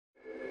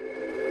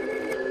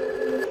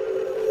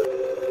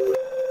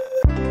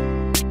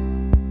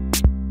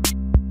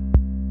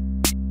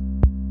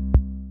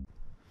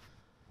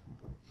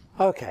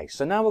Okay,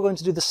 so now we're going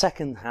to do the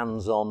second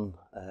hands-on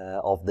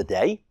of the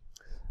day,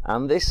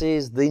 and this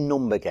is the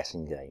number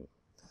guessing game.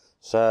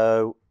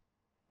 So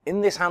in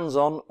this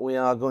hands-on we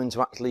are going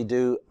to actually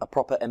do a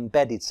proper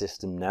embedded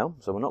system now,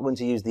 so we're not going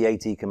to use the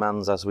AT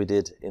commands as we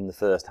did in the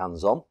first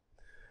hands-on.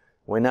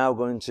 We're now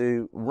going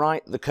to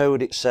write the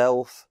code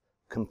itself,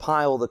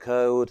 compile the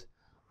code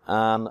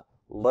and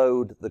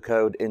load the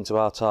code into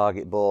our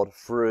target board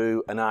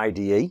through an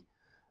IDE.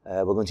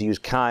 We're going to use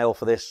Kyle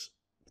for this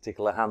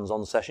particular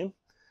hands-on session,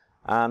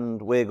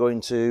 and we're going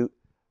to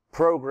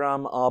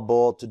program our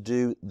board to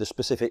do the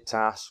specific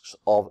tasks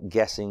of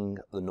guessing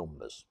the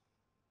numbers.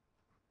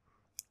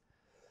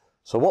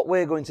 So what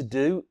we're going to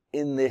do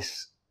in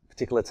this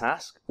particular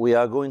task, we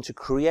are going to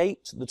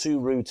create the two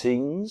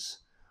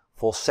routines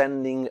for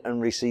sending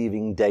and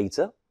receiving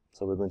data.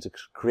 So we're going to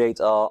create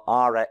our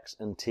RX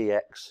and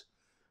TX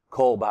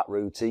callback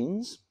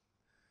routines.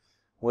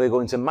 We're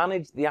going to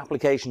manage the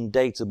application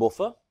data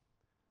buffer,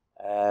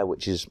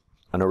 which is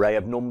an array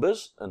of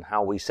numbers, and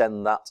how we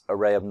send that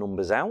array of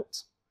numbers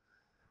out.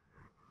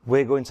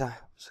 We're going to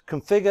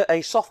configure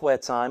a software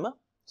timer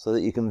so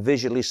that you can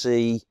visually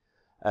see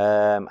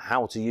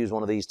how to use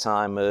one of these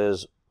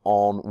timers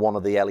on one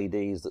of the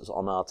LEDs that's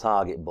on our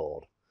target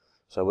board.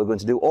 So we're going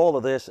to do all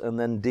of this and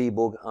then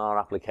debug our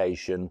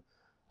application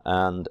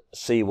and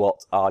see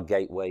what our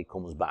gateway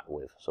comes back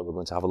with. So we're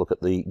going to have a look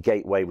at the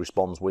gateway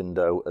response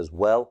window as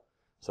well,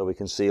 so we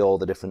can see all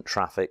the different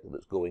traffic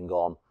that's going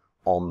on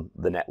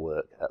the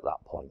network at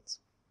that point.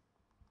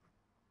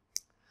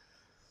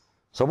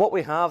 So what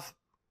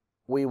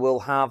we will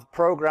have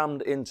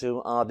programmed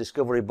into our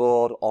discovery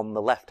board on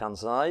the left hand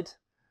side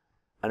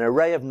an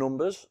array of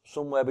numbers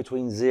somewhere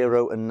between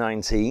 0 and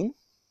 19,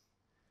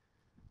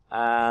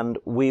 and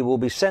we will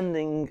be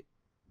sending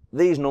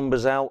these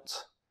numbers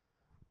out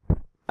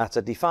at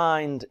a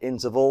defined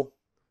interval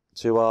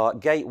to our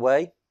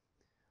gateway.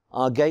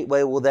 Our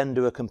gateway will then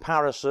do a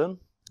comparison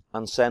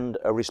and send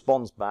a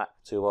response back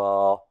to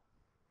our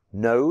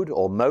node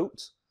or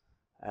moat,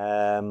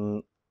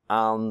 and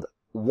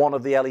one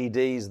of the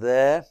LEDs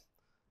there,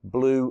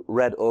 blue,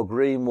 red or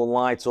green, will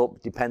light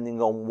up depending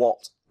on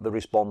what the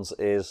response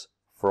is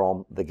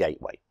from the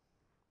gateway.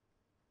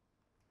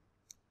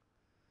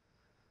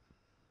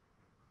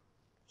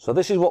 So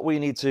this is what we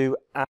need to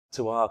add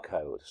to our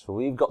code. So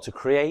we've got to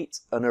create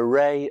an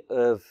array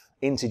of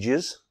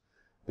integers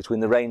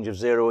between the range of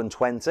 0 and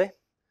 20,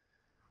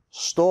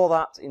 store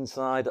that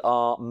inside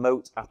our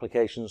moat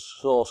application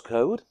source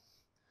code.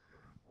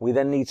 We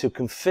then need to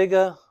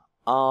configure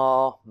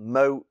our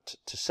moat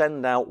to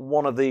send out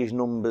one of these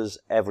numbers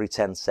every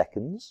 10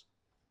 seconds.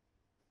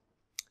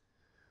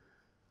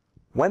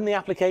 When the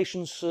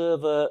application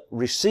server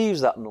receives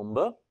that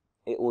number,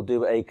 it will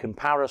do a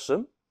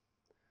comparison.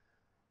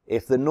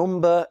 If the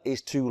number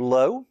is too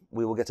low,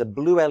 we will get a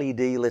blue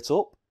LED lit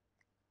up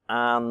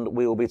and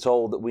we will be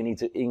told that we need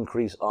to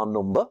increase our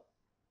number.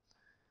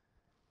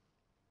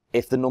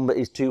 If the number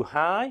is too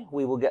high,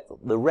 we will get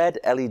the red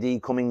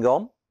LED coming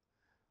on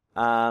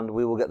and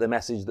we will get the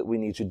message that we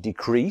need to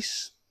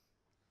decrease.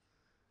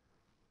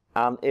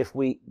 And if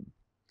we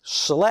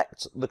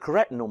select the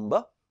correct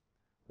number,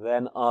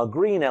 then our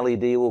green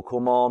LED will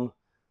come on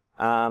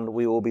and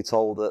we will be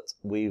told that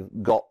we've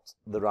got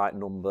the right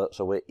number,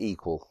 so we're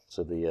equal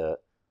to the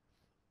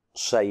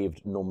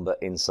saved number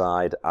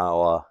inside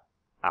our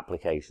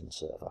application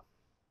server.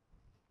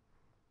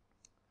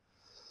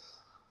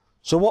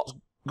 So what's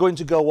going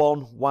to go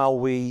on while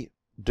we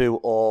do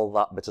all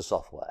that bit of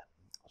software?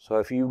 So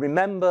if you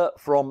remember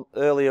from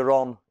earlier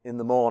on in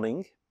the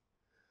morning,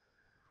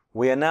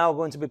 we are now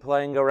going to be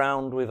playing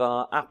around with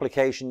our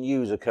application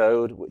user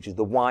code, which is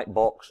the white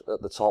box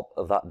at the top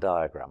of that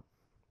diagram.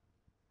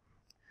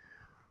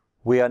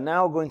 We are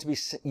now going to be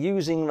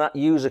using that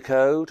user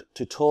code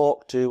to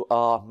talk to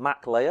our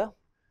MAC layer,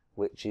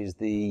 which is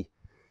the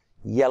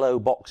yellow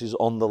boxes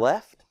on the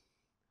left,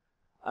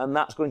 and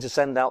that's going to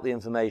send out the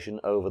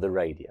information over the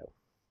radio.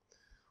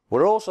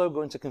 We're also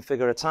going to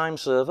configure a time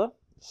server,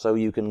 so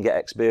you can get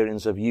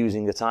experience of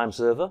using a time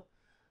server,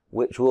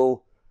 which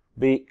will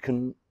be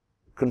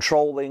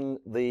controlling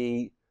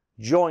the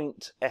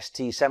joint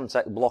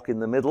ST-Semtech block in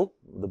the middle,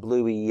 the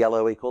bluey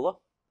yellowy colour.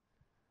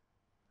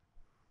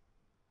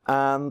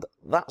 And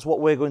that's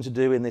what we're going to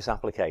do in this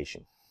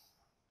application.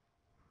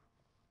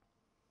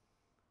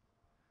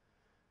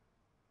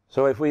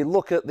 So if we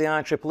look at the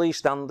IEEE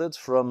standards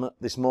from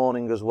this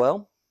morning as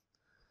well,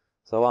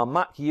 so our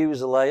Mac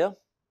user layer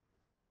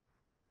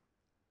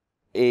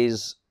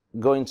is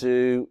going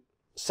to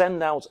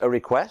send out a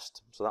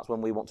request, so that's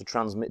when we want to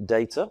transmit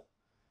data,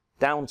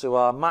 down to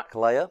our MAC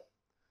layer,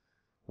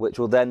 which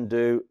will then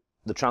do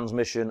the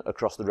transmission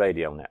across the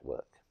radio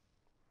network.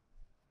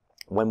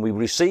 When we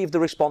receive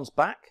the response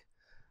back,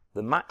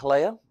 the MAC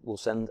layer will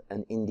send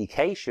an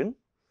indication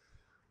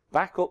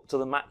back up to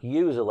the Mac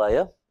user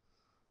layer,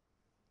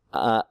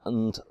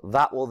 and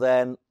that will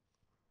then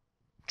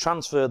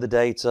transfer the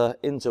data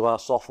into our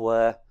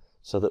software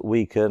so that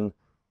we can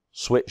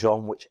switch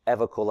on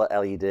whichever colour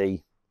LED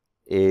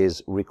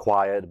is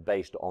required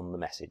based on the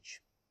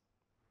message.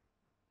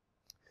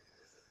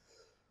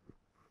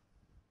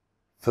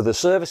 For the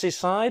services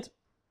side,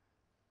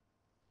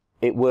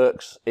 it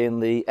works in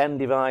the end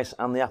device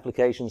and the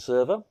application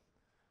server.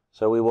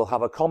 So we will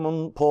have a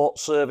common port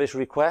service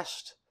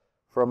request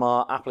from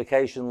our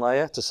application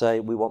layer to say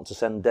we want to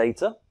send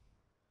data.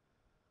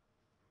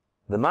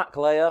 The MAC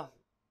layer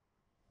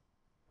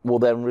will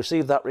then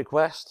receive that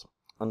request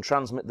and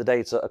transmit the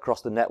data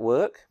across the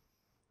network.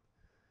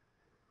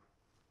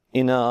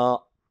 In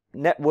our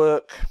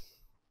network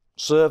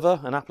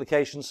server, an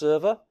application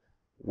server,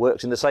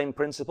 works in the same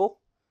principle.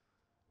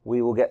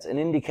 We will get an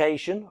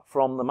indication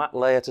from the MAC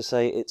layer to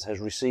say it has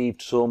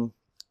received some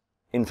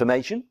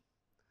information,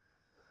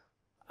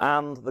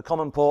 and the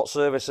common port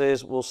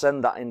services will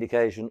send that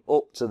indication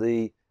up to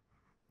the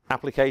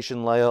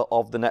application layer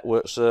of the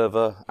network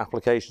server,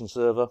 application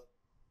server,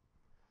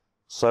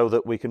 so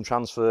that we can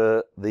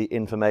transfer the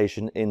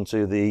information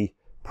into the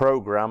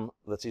program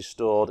that is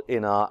stored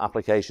in our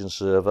application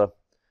server,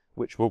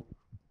 which will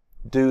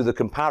do the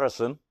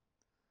comparison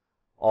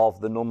of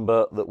the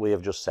number that we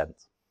have just sent.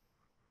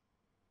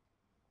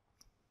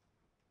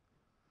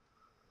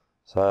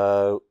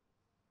 So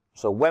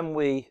when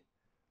we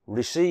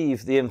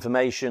receive the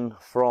information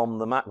from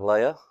the MAC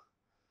layer,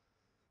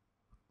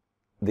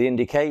 the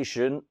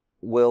indication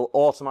will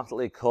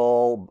automatically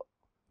call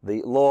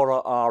the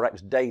LoRa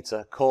RX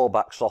data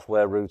callback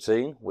software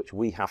routine, which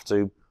we have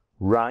to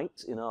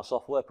write in our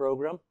software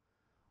program,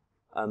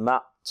 and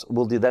that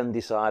will then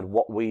decide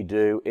what we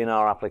do in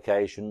our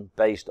application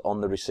based on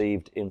the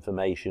received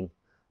information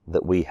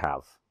that we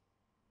have.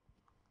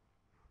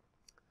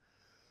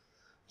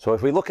 So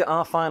if we look at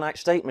our finite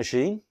state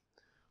machine,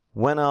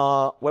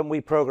 when we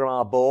program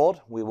our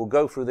board, we will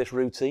go through this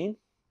routine.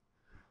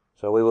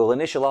 So we will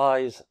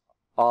initialize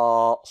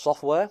our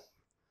software,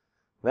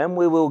 then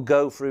we will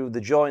go through the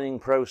joining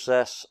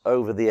process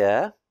over the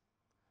air.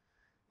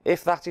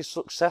 If that is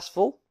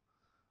successful,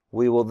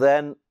 we will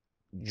then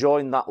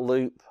join that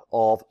loop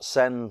of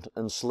send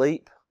and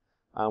sleep,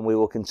 and we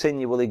will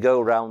continually go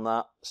around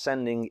that,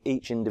 sending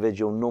each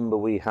individual number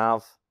we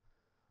have,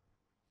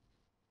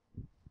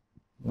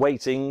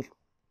 waiting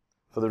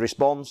for the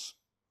response,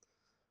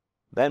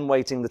 then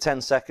waiting the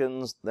 10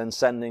 seconds, then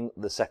sending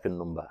the second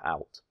number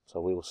out. So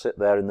we will sit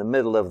there in the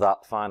middle of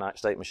that finite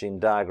state machine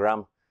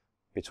diagram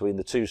between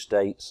the two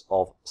states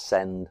of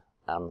send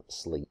and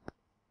sleep.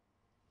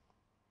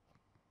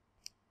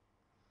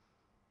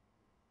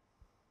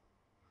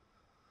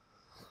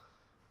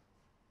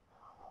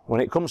 When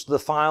it comes to the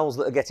files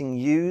that are getting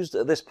used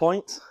at this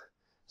point,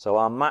 so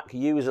our Mac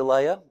user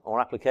layer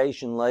or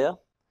application layer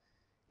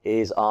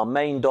is our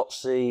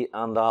main.c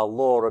and our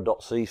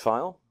LoRa.c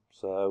file.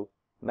 So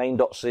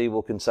main.c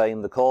will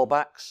contain the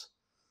callbacks,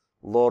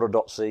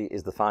 LoRa.c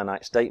is the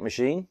finite state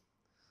machine.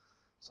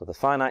 So the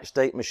finite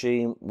state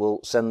machine will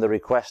send the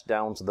request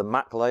down to the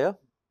Mac layer,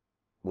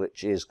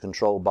 which is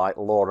controlled by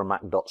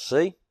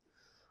LoRaMac.c.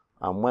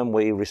 And when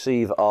we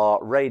receive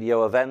our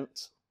radio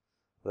event,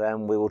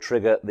 then we will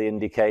trigger the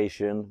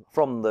indication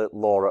from the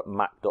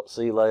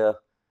LoRaMac.c layer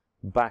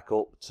back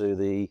up to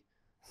the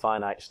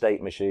finite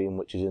state machine,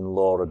 which is in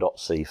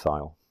LoRa.c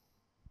file.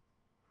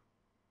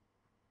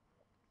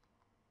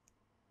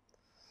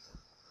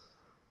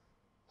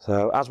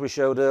 So as we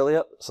showed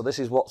earlier, so this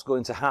is what's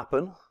going to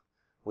happen.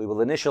 We will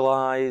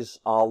initialize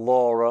our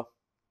LoRa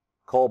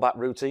callback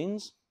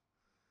routines.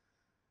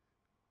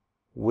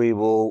 We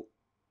will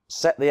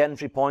set the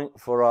entry point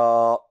for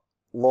our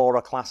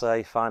LoRa Class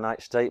A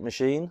finite state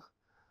machine,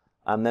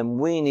 and then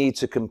we need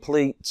to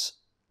complete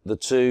the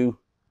two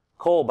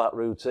callback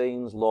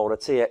routines, LoRa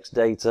TX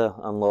data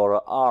and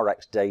LoRa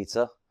RX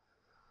data,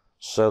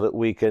 so that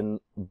we can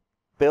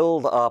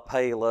build our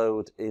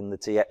payload in the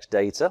TX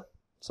data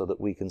so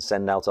that we can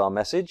send out our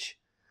message,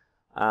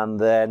 and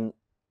then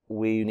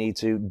we need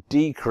to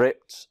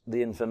decrypt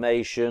the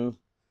information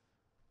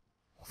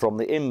from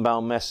the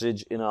inbound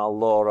message in our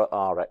LoRa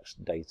RX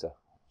data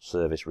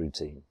service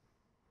routine.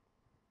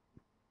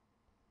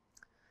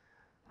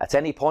 At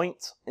any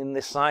point in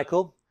this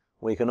cycle,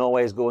 we can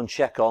always go and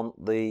check on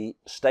the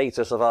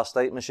status of our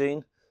state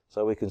machine,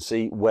 so we can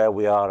see where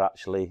we are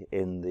actually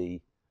in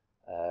the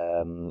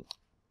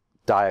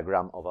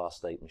diagram of our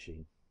state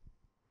machine.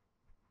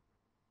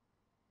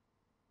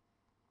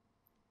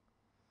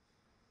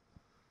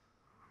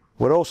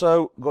 We're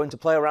also going to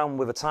play around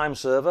with a time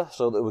server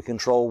so that we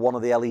control one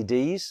of the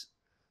LEDs.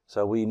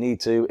 So we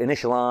need to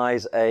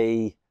initialize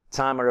a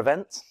timer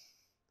event.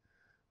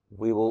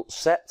 We will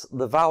set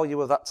the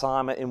value of that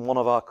timer in one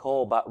of our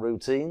callback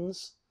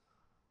routines,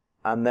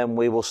 and then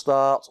we will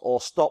start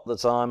or stop the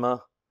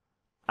timer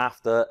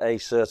after a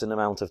certain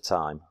amount of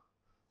time.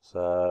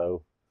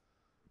 So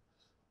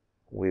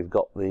we've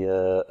got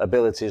the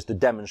abilities to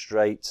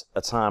demonstrate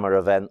a timer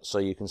event so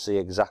you can see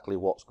exactly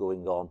what's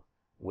going on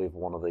with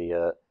one of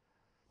the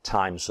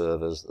time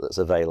servers that's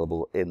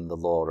available in the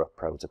LoRa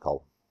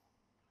protocol.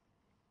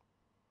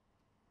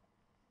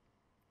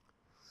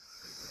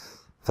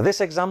 For this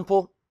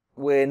example,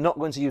 we're not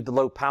going to use the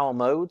low power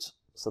modes,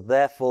 so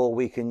therefore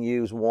we can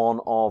use one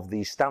of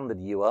the standard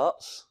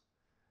UARTs,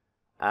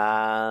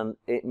 and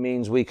it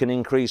means we can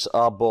increase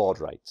our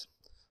baud rate.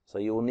 So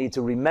you will need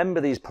to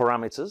remember these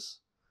parameters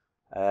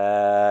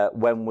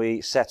when we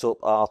set up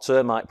our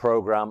termite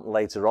program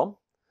later on.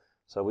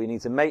 So we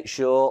need to make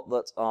sure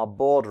that our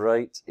baud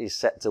rate is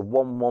set to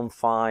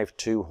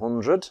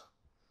 115200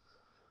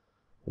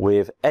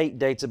 with 8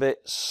 data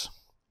bits,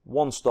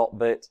 1 stop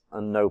bit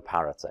and no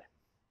parity.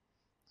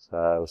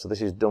 So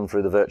this is done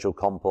through the virtual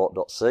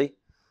comport.c.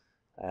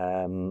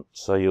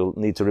 So you'll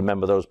need to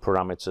remember those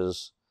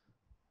parameters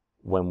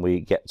when we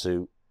get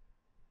to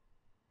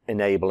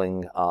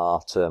enabling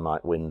our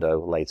termite window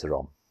later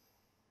on.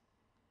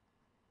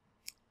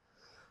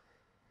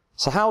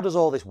 So how does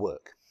all this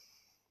work?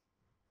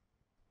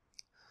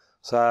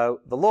 So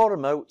the LoRa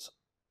remote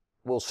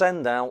will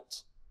send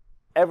out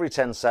every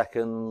 10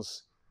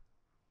 seconds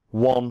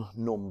one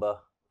number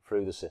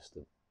through the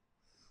system.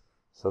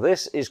 So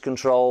this is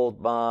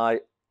controlled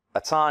by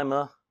a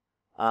timer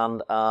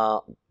and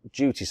our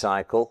duty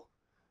cycle,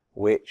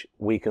 which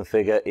we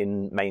configure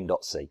in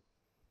main.c.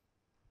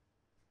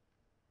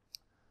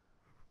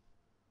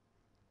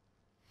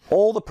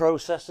 All the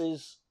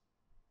processes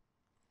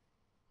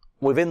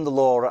within the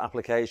LoRa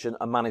application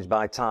are managed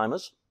by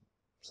timers.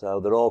 So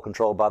they're all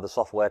controlled by the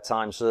software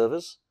time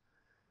servers.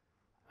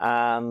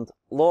 And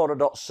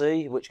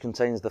LoRa.c, which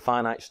contains the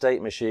finite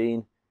state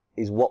machine,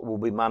 is what will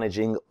be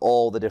managing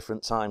all the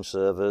different time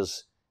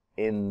servers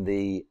in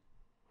the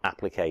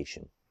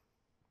application.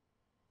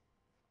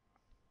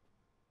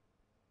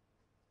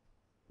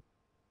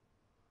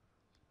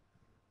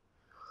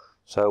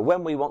 So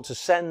when we want to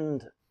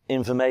send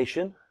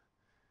information,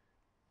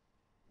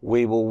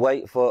 we will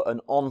wait for an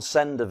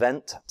on-send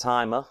event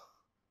timer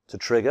to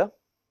trigger.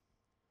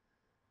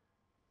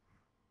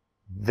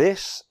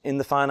 This, in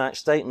the finite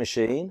state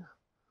machine,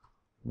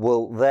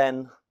 will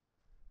then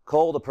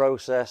call the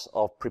process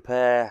of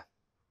prepare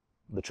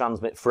the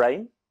transmit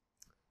frame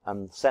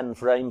and send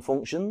frame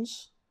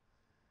functions.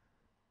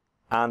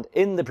 And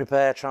in the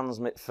prepare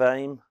transmit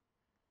frame,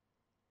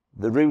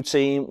 the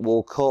routine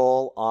will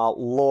call our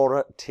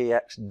LoRa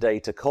TX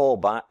data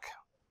callback,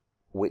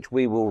 which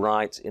we will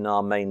write in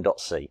our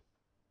main.c.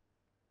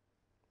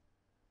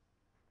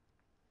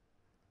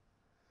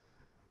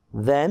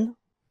 Then,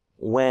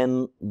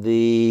 when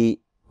the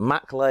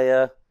MAC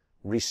layer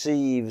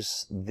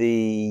receives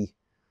the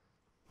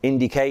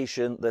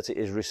indication that it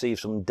has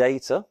received some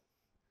data,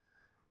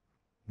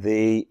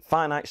 the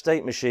finite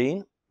state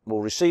machine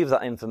will receive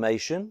that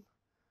information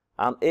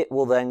and it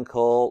will then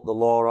call the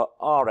LoRa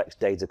RX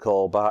data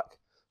callback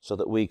so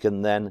that we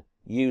can then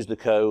use the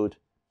code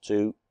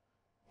to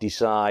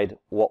decide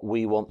what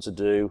we want to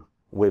do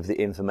with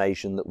the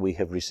information that we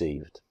have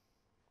received.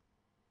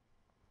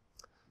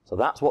 So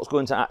that's what's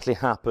going to actually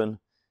happen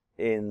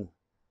in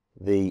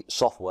the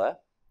software.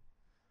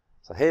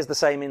 So here's the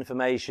same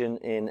information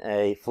in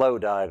a flow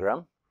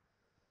diagram.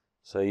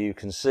 So you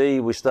can see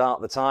we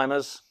start the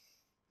timers.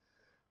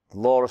 The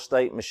LoRa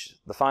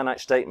the finite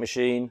state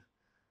machine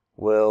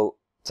will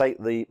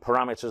take the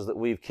parameters that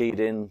we've keyed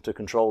in to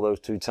control those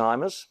two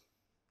timers.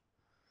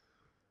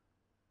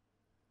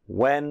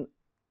 When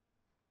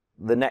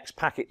the next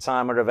packet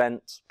timer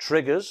event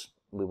triggers,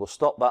 we will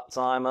stop that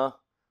timer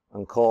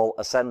and call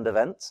a send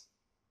event.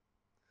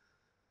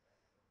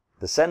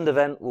 The send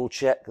event will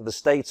check the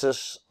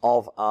status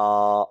of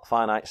our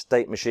finite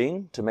state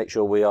machine to make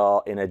sure we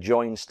are in a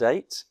join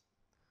state.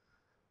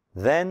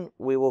 Then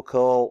we will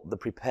call the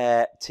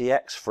prepare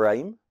TX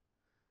frame,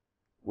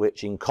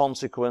 which in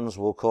consequence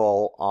will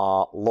call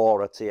our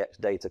LoRa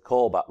TX data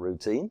callback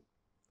routine.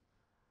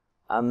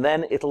 And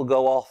then it'll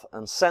go off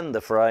and send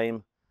the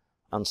frame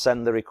and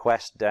send the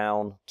request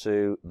down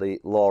to the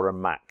LoRa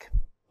MAC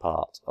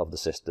part of the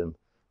system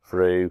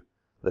through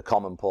the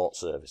common port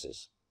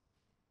services.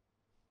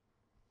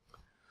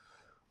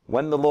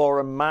 When the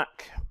LoRa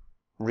MAC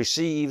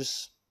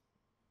receives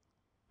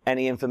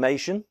any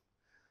information,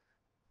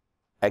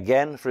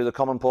 again through the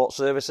common port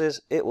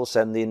services, it will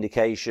send the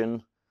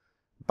indication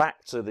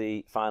back to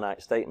the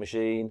finite state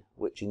machine,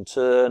 which in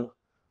turn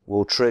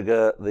will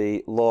trigger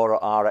the LoRa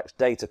RX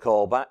data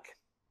callback,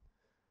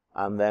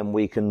 and then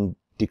we can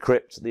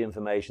decrypt the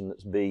information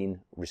that's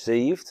been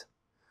received,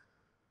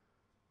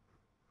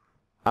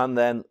 and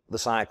then the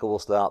cycle will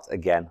start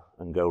again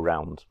and go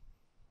round.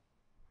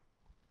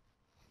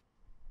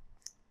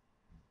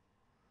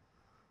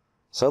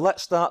 So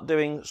let's start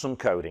doing some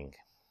coding.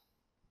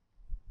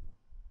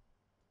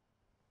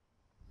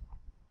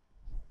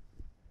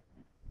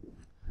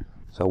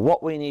 So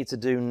what we need to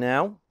do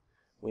now,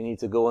 we need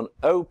to go and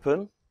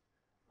open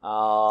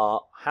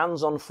our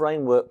hands-on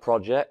framework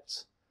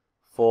project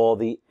for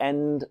the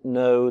end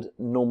node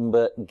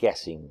number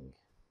guessing.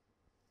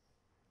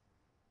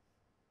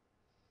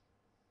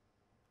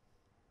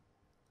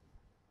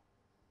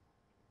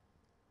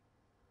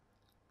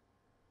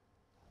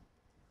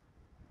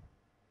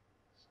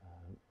 So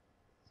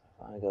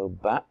if I go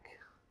back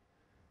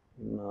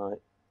in my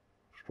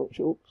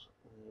structures,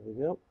 there we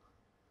go.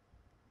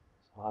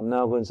 So I'm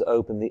now going to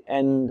open the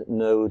end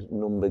node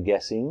number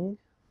guessing.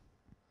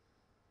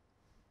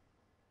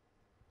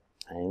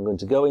 I'm going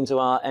to go into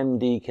our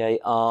MDK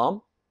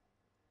ARM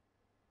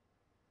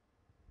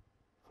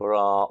for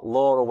our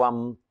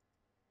LPWAN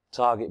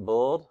target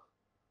board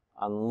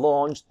and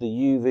launched the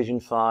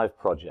UVision 5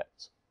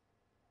 project.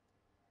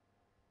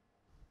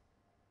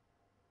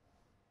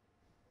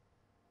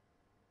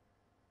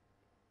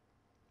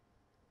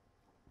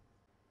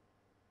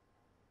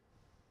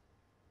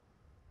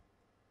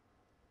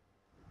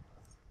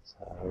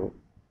 So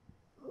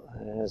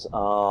there's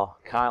our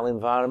Kyle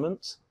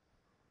environment.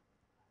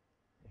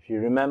 If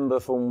you remember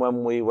from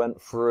when we went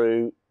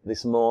through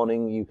this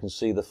morning, you can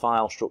see the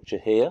file structure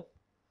here.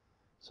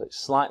 So it's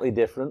slightly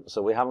different,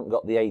 so we haven't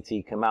got the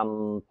AT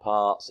command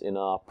parts in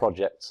our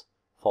project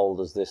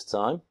folders this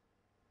time,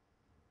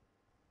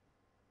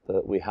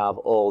 but we have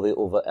all the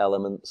other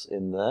elements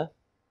in there.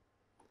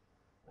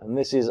 And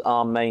this is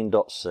our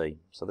main.c,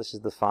 so this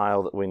is the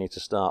file that we need to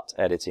start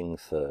editing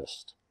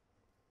first.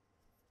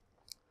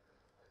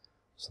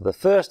 So the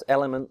first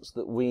elements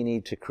that we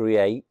need to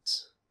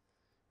create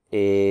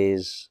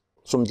is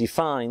some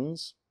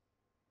defines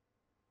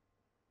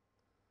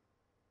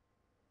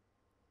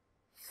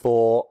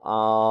for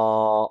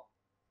our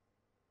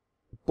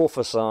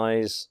buffer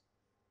size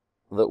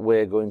that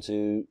we're going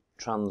to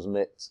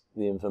transmit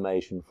the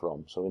information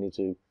from. So we need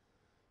to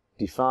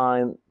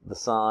define the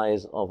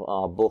size of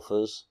our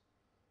buffers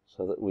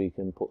so that we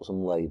can put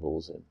some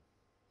labels in.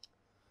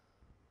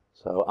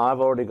 So I've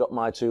already got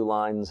my 2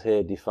 lines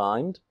here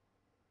defined.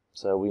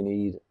 So we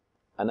need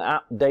an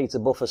app data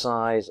buffer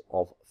size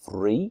of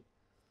 3.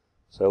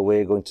 So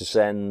we're going to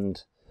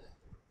send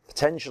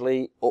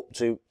potentially up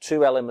to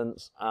 2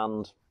 elements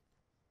and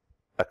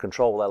a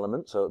control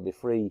element, so it'll be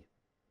 3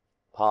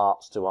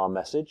 parts to our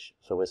message.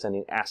 So we're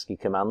sending ASCII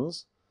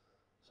commands,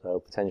 so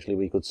potentially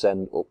we could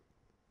send up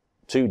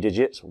 2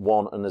 digits,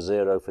 1 and a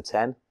 0 for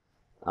 10,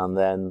 and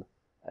then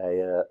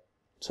a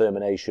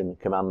termination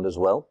command as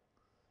well.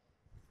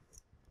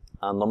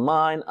 And on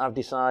mine I've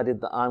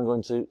decided that I'm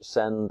going to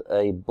send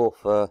a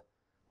buffer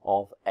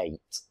of 8.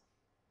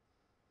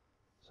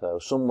 So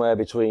somewhere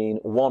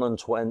between 0 and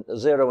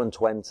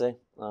 20,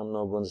 I'm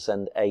now going to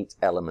send 8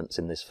 elements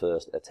in this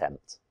first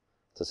attempt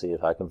to see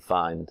if I can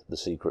find the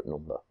secret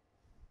number.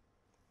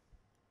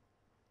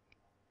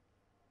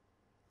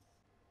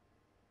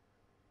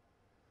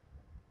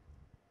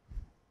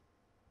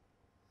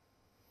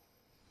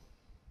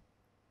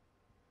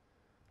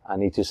 I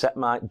need to set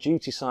my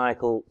duty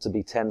cycle to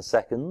be 10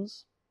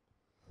 seconds.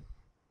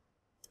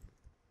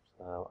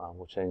 So I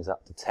will change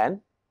that to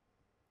 10.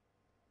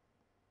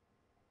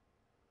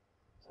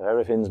 So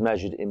everything's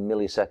measured in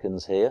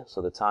milliseconds here,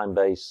 so the time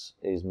base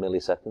is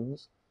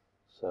milliseconds.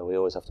 So we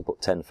always have to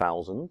put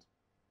 10,000.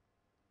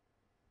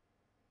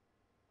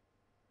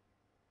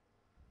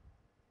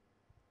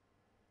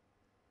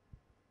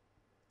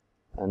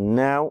 And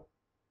now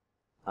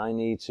I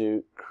need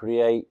to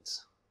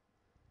create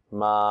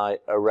my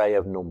array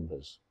of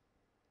numbers.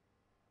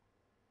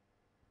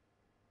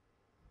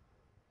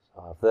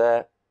 So I've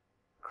there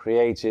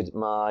created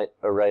my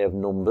array of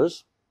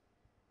numbers.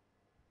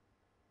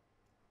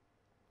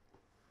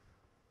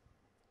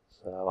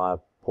 So I've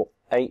put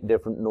 8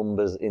 different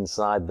numbers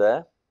inside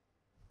there.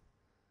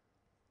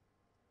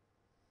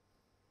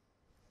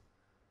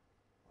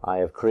 I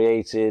have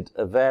created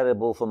a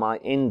variable for my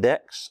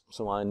index,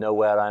 so I know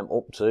where I'm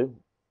up to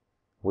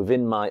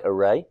within my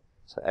array.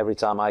 So every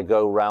time I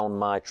go round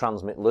my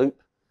transmit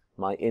loop,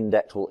 my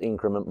index will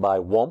increment by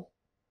 1.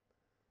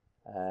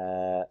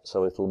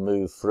 So it will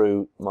move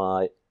through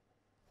my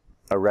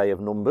array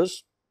of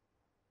numbers.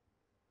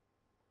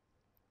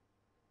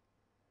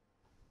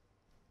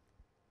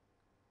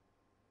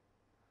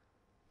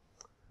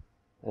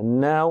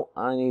 And now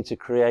I need to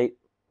create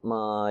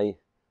my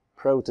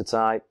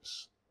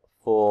prototypes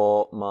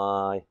for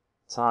my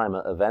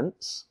timer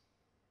events.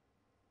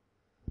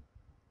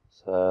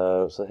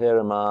 So here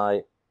are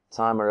my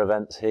timer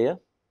events here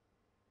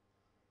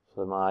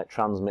for my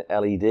transmit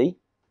LED.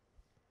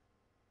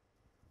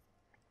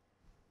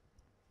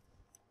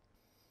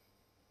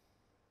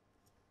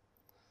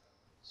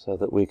 So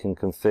that we can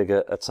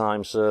configure a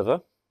time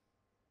server.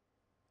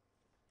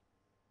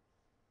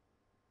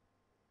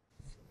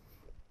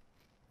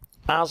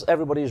 As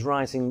everybody is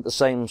writing the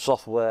same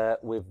software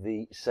with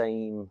the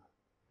same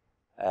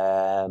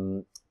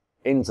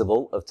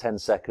interval of 10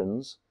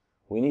 seconds,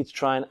 we need to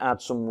try and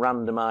add some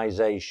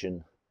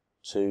randomization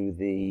to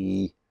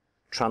the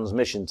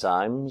transmission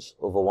times.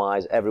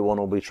 Otherwise, everyone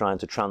will be trying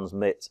to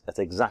transmit at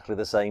exactly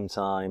the same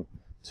time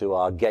to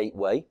our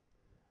gateway,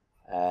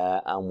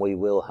 and we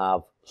will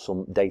have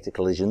some data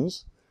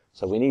collisions.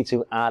 So we need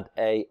to add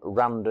a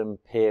random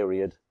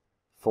period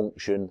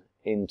function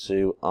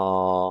into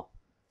our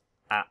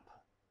app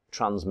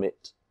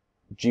transmit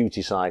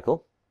duty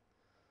cycle.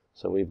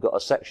 So we've got a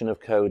section of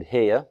code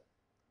here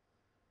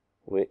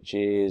which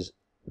is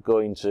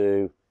going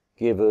to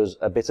give us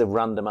a bit of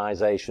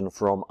randomization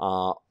from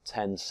our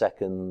 10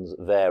 seconds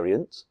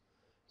variant.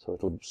 So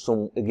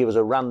it'll give us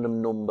a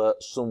random number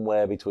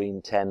somewhere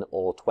between 10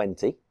 or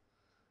 20,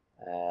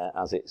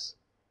 as it's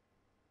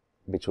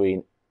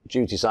between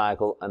duty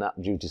cycle and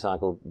app duty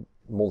cycle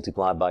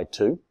multiplied by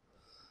 2.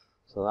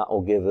 So that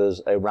will give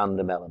us a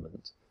random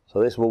element.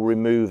 So this will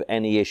remove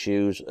any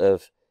issues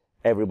of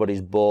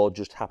everybody's board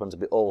just happen to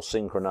be all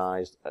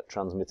synchronized at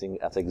transmitting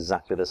at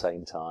exactly the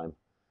same time,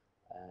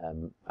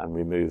 and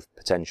remove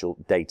potential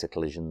data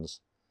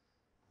collisions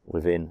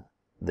within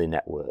the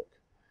network.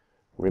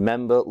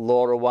 Remember,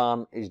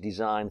 LoRaWAN is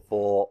designed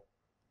for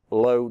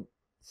low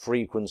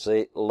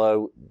frequency,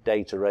 low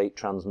data rate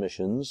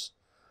transmissions.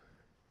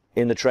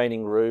 In the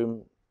training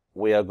room,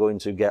 we are going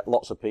to get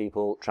lots of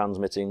people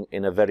transmitting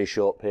in a very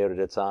short period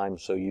of time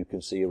so you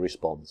can see a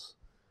response.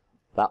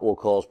 That will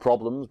cause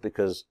problems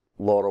because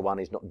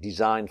LoRaWAN is not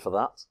designed for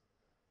that.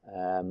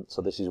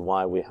 So this is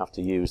why we have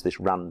to use this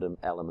random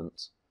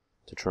element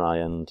to try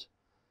and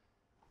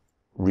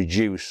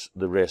reduce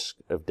the risk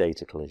of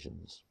data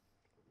collisions.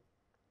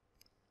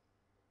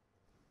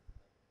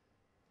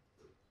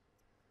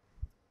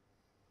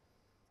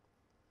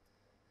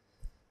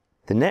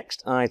 The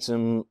next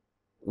item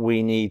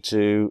we need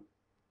to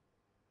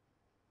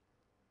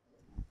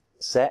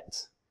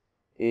set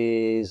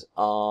is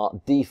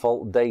our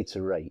default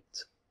data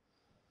rate.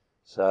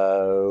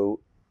 So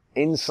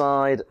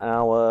inside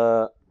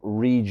our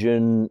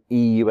region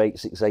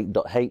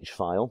EU868.h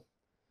file,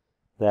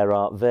 there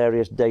are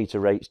various data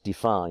rates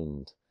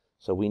defined.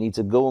 So we need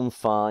to go and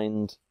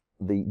find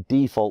the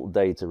default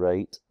data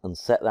rate and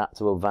set that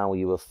to a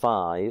value of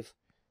 5,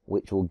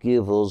 which will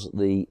give us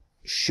the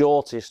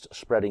shortest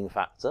spreading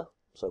factor,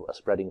 so a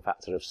spreading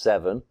factor of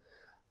 7,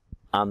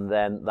 and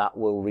then that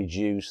will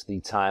reduce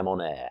the time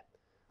on air.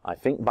 I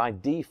think by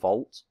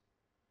default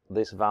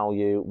this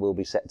value will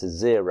be set to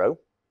 0,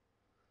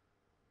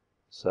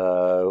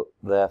 so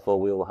therefore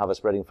we will have a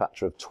spreading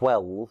factor of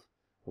 12,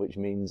 which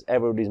means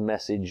everybody's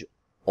message,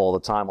 or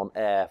the time on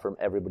air from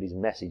everybody's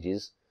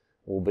messages,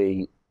 will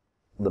be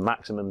the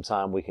maximum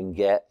time we can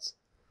get,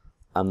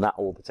 and that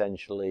will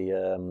potentially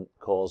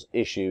cause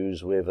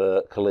issues with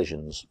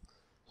collisions.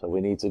 So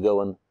we need to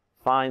go and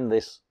find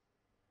this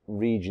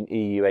region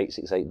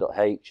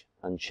EU868.h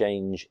and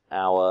change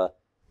our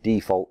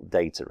default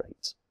data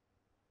rate.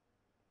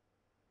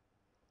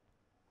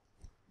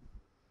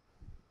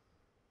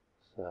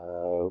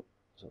 So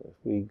if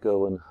we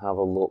go and have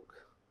a look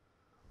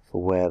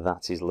for where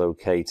that is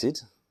located.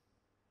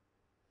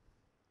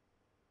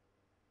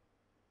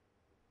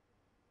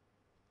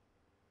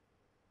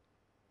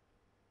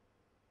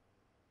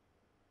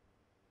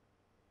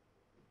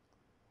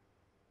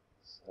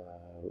 So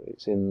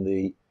it's in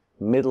the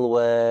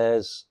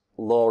middleware's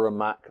LoRa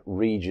MAC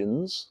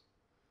regions.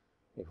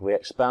 If we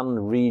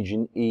expand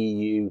region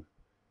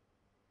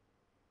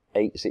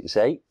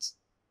EU868,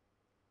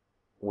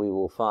 we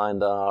will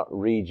find our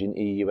region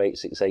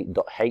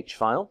EU868.h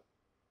file.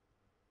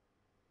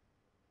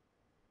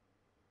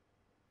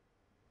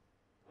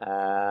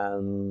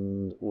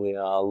 And we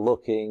are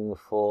looking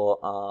for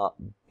our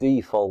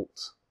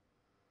default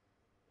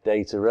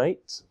data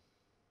rate.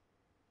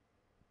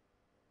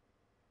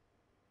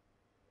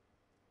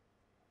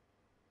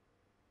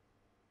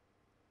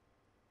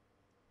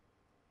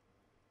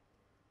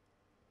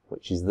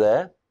 Which is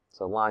there,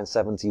 so line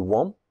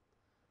 71,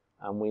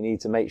 and we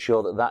need to make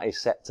sure that that is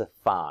set to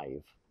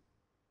 5.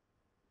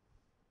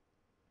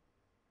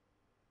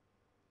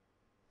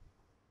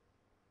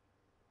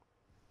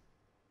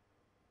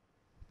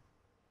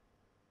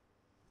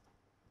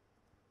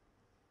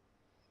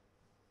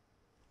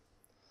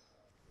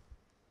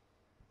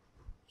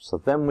 So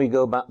then we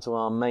go back to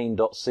our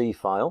main.c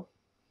file,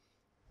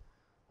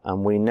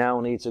 and we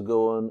now need to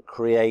go and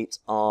create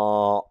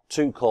our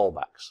 2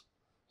 callbacks.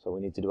 So we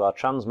need to do our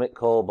transmit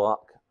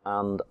callback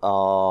and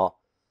our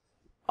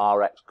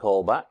RX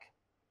callback.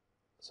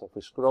 So if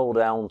we scroll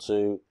down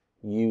to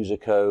user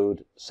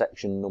code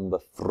section number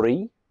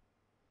 3,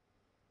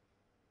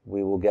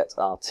 we will get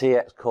our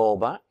TX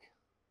callback,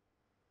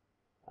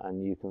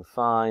 and you can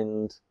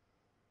find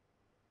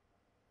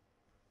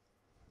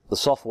the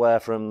software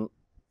from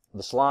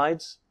the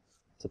slides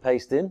to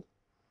paste in.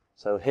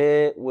 So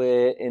here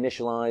we're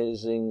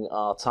initializing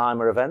our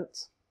timer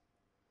event.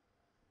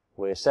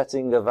 We're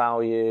setting a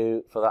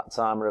value for that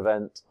timer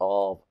event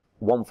of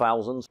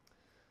 1000,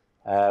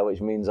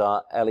 which means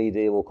our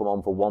LED will come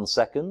on for 1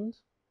 second.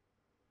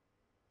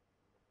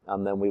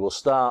 And then we will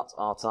start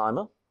our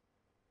timer.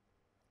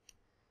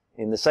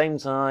 In the same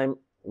time,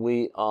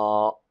 we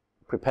are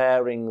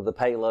preparing the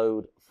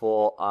payload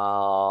for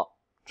our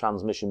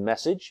transmission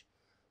message.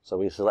 So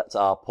we select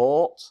our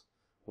port,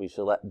 we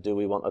select do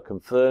we want a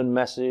confirmed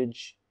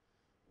message,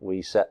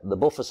 we set the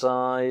buffer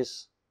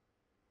size,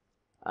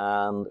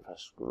 and if I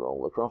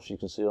scroll across you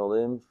can see all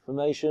the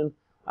information,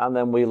 and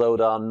then we load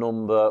our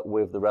number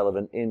with the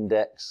relevant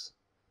index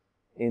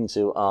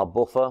into our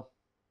buffer,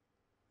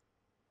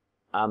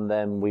 and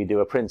then we do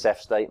a printf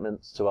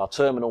statement to our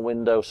terminal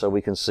window so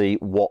we can see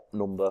what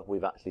number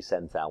we've actually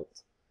sent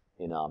out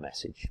in our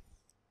message.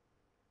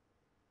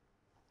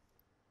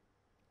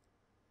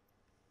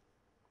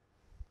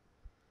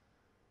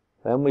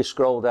 Then we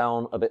scroll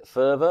down a bit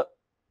further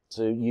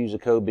to user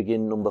code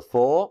begin number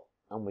 4,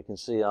 and we can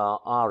see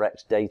our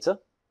RX data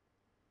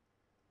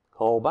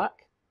callback.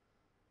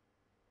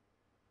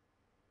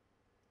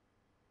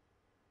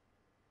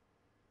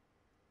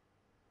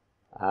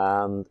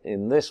 And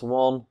in this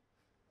one,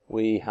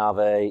 we have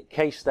a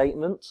case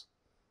statement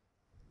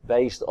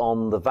based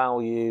on the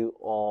value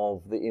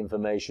of the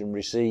information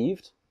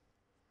received.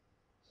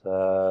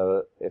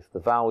 So if the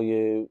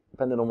value,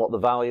 depending on what the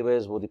value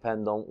is, will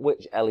depend on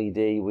which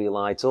LED we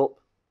light up,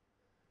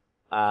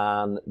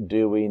 and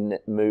do we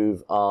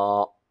move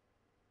our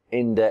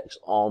index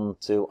on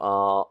to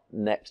our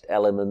next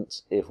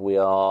element if we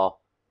are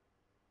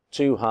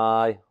too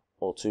high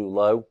or too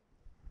low.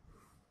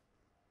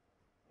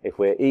 If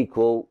we're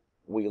equal,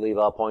 we leave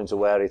our pointer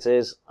where it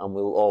is, and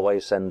we'll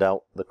always send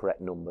out the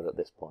correct number at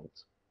this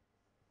point.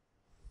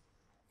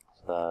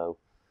 So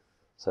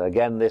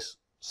again, this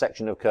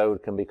section of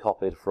code can be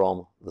copied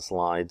from the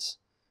slides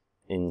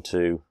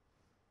into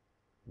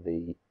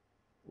the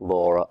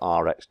LoRa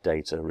RX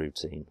data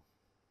routine.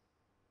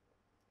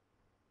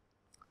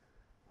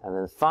 And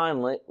then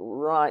finally,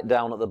 right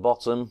down at the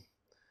bottom,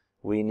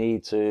 we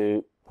need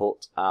to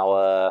put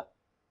our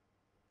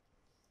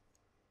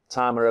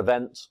timer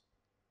event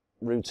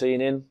routine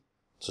in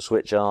to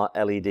switch our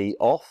LED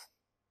off.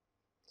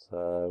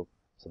 So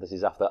this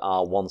is after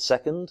our 1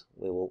 second.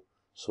 We will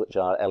switch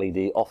our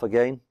LED off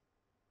again.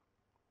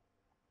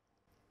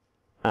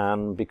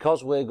 And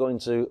because we're going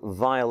to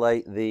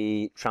violate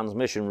the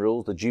transmission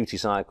rules, the duty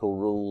cycle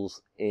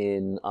rules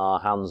in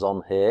our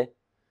hands-on here,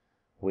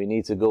 we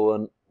need to go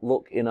and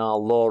look in our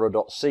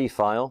LoRa.c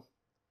file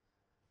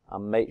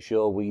and make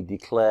sure we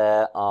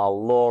declare our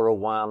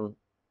LoRaWAN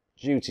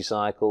duty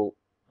cycle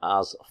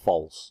as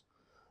false.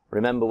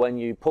 Remember, when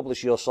you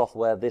publish your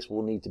software, this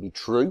will need to be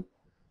true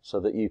so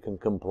that you can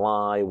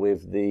comply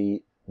with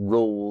the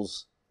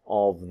rules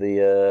of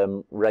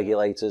the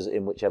regulators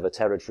in whichever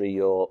territory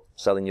you're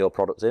selling your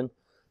product in.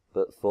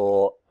 But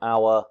for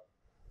our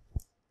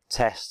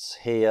tests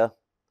here,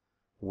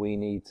 we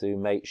need to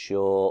make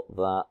sure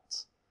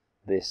that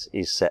this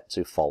is set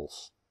to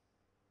false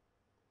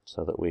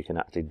so that we can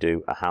actually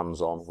do a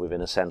hands-on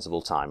within a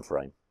sensible time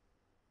frame.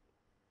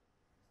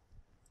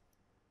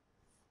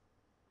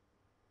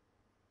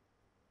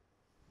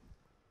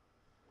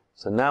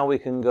 So now we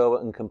can go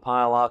and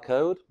compile our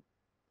code.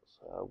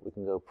 So we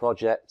can go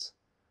project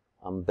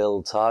and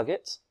build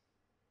target.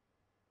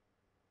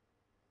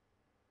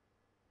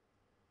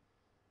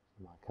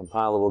 My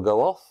compiler will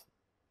go off.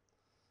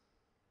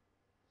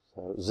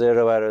 So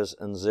 0 errors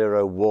and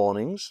 0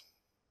 warnings.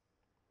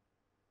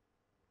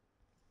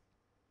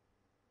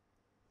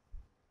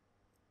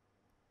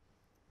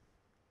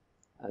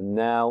 And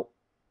now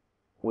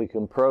we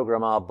can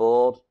program our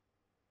board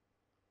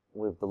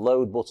with the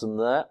load button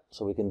there,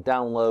 so we can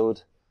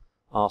download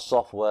our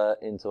software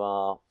into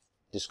our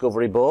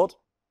discovery board.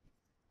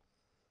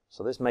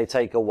 So this may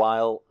take a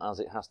while,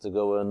 as it has to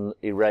go and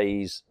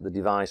erase the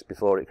device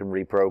before it can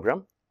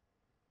reprogram.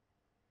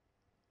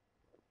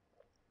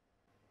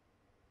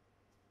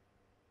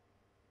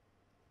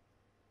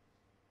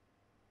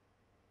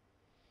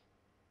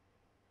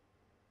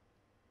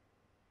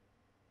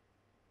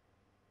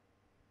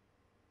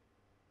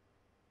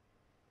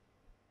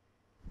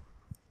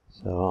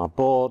 So our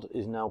board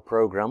is now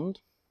programmed.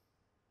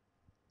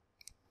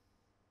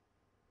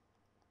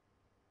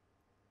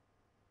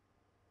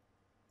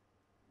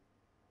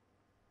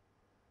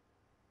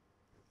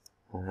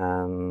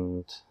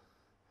 And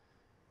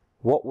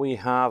what we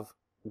have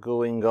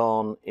going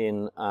on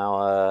in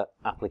our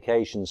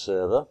application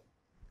server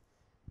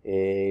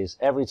is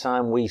every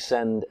time we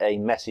send a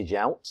message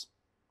out,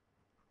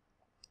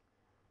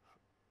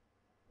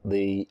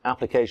 the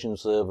application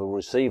server will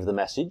receive the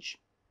message.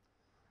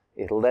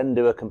 It'll then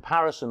do a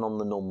comparison on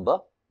the number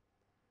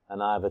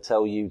and either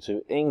tell you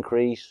to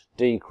increase,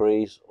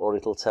 decrease, or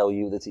it'll tell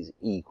you that it's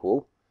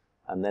equal,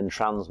 and then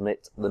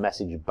transmit the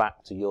message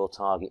back to your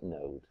target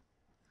node.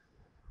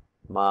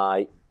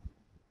 My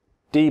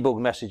debug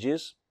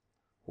messages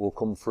will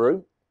come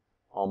through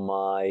on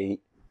my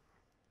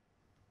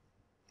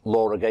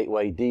LoRa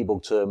Gateway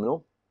debug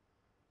terminal,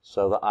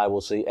 so that I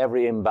will see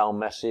every inbound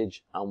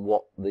message and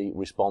what the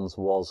response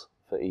was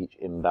for each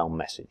inbound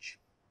message.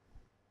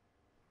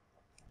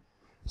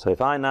 So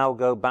if I now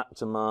go back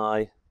to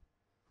my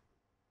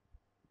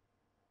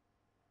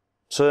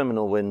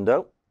terminal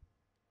window,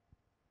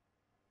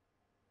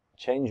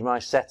 change my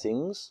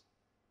settings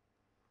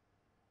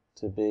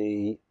to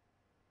be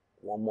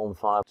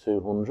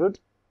 115/200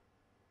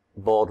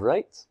 baud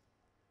rate.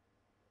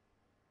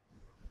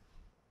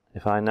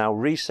 If I now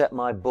reset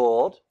my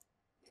board,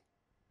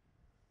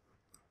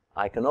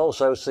 I can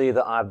also see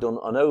that I've done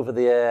an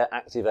over-the-air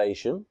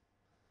activation.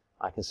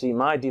 I can see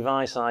my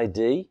device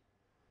ID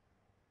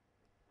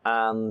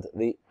and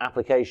the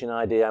application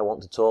ID I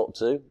want to talk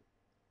to,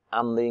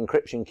 and the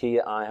encryption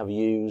key I have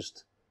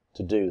used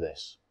to do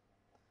this.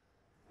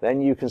 Then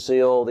you can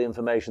see all the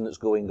information that's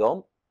going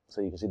on.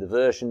 So you can see the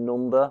version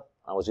number.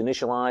 I was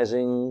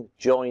initializing,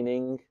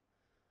 joining,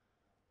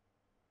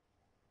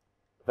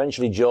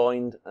 eventually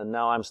joined, and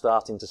now I'm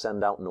starting to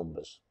send out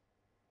numbers.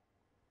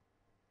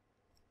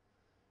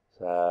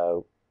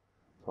 So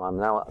I'm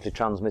now actually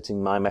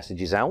transmitting my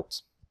messages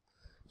out.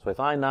 So if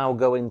I now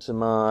go into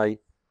my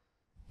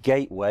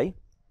gateway,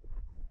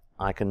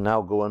 I can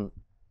now go and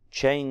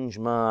change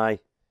my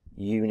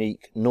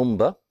unique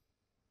number.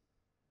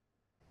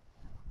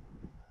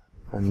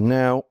 And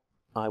now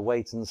I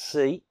wait and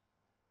see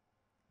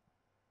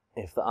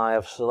if I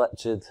have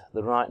selected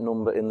the right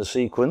number in the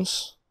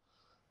sequence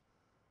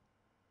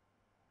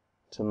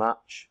to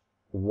match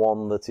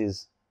one that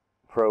is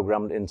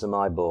programmed into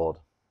my board.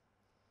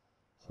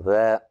 So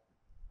there,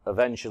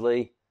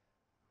 eventually,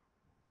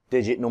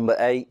 digit number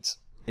 8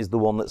 is the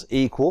one that's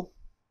equal,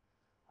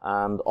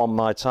 and on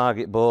my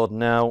target board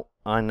now,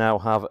 I now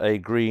have a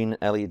green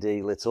LED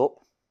lit up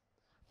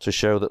to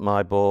show that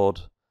my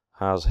board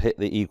has hit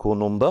the equal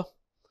number.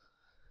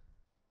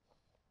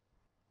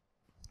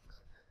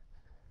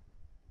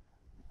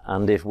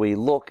 And if we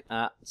look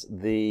at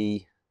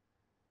the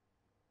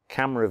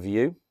camera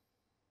view,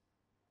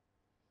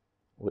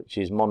 which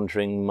is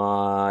monitoring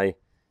my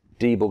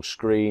debug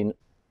screen,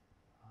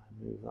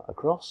 I move that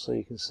across so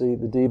you can see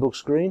the debug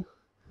screen.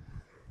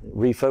 It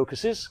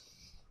refocuses.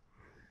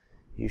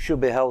 You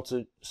should be able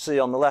to see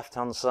on the left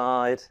hand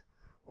side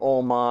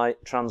all my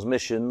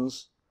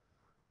transmissions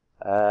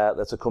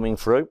that are coming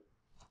through.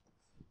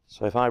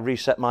 So if I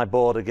reset my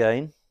board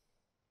again,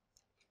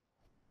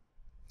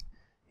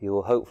 you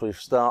will hopefully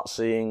start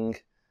seeing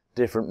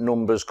different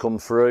numbers come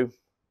through.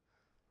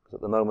 Because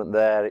at the moment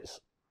there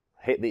it's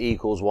hit the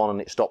equals 1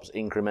 and it stops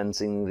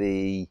incrementing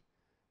the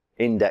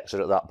indexer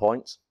at that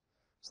point.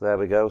 So there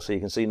we go. So you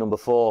can see number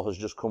 4 has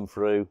just come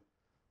through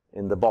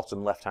in the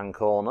bottom left hand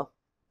corner.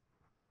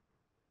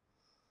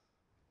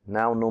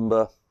 Now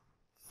number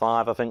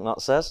 5, I think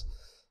that says.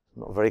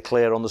 Not very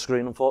clear on the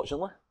screen,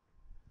 unfortunately.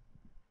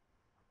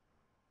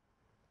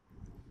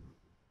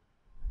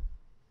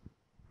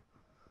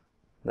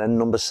 Then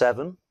number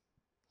 7,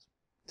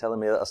 telling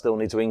me that I still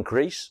need to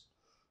increase.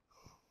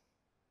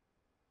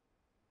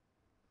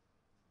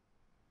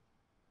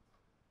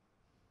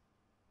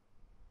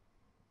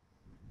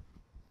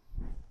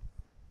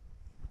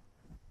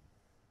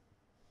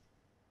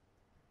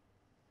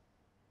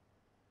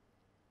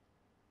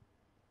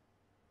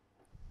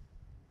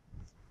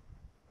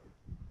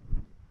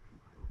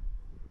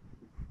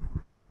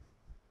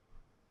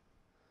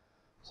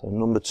 So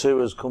number 2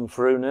 has come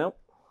through now.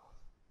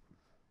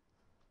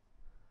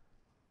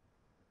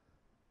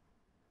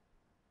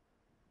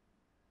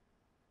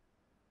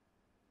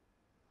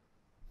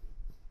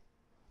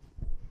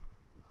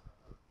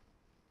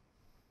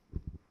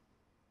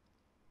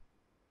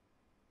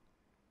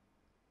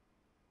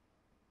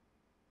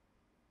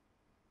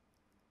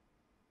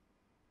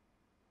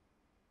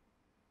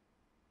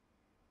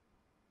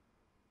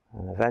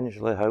 And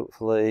eventually,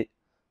 hopefully,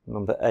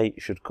 number 8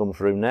 should come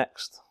through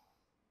next.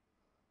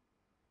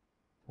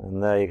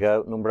 And there you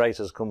go, number 8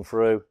 has come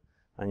through,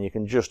 and you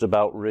can just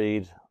about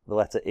read the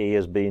letter E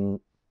has been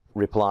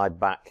replied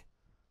back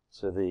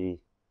to the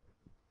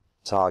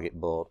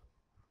target board.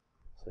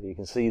 So you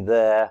can see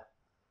there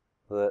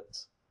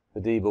that the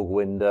debug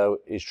window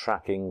is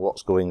tracking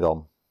what's going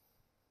on.